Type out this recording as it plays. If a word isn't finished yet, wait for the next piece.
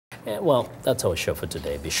Well, that's our show for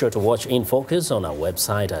today. Be sure to watch In Focus on our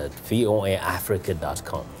website at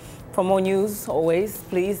voaafrica.com. For more news, always,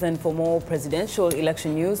 please, and for more presidential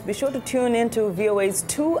election news, be sure to tune in to VOA's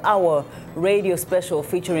 2-hour radio special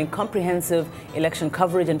featuring comprehensive election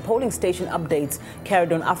coverage and polling station updates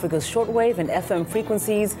carried on Africa's shortwave and FM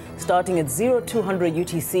frequencies starting at 0200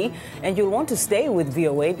 UTC. And you'll want to stay with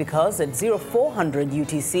VOA because at 0400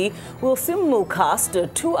 UTC, we'll simulcast a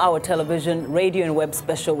 2-hour television, radio and web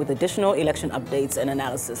special with additional election updates and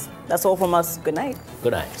analysis. That's all from us. Good night.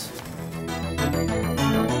 Good night.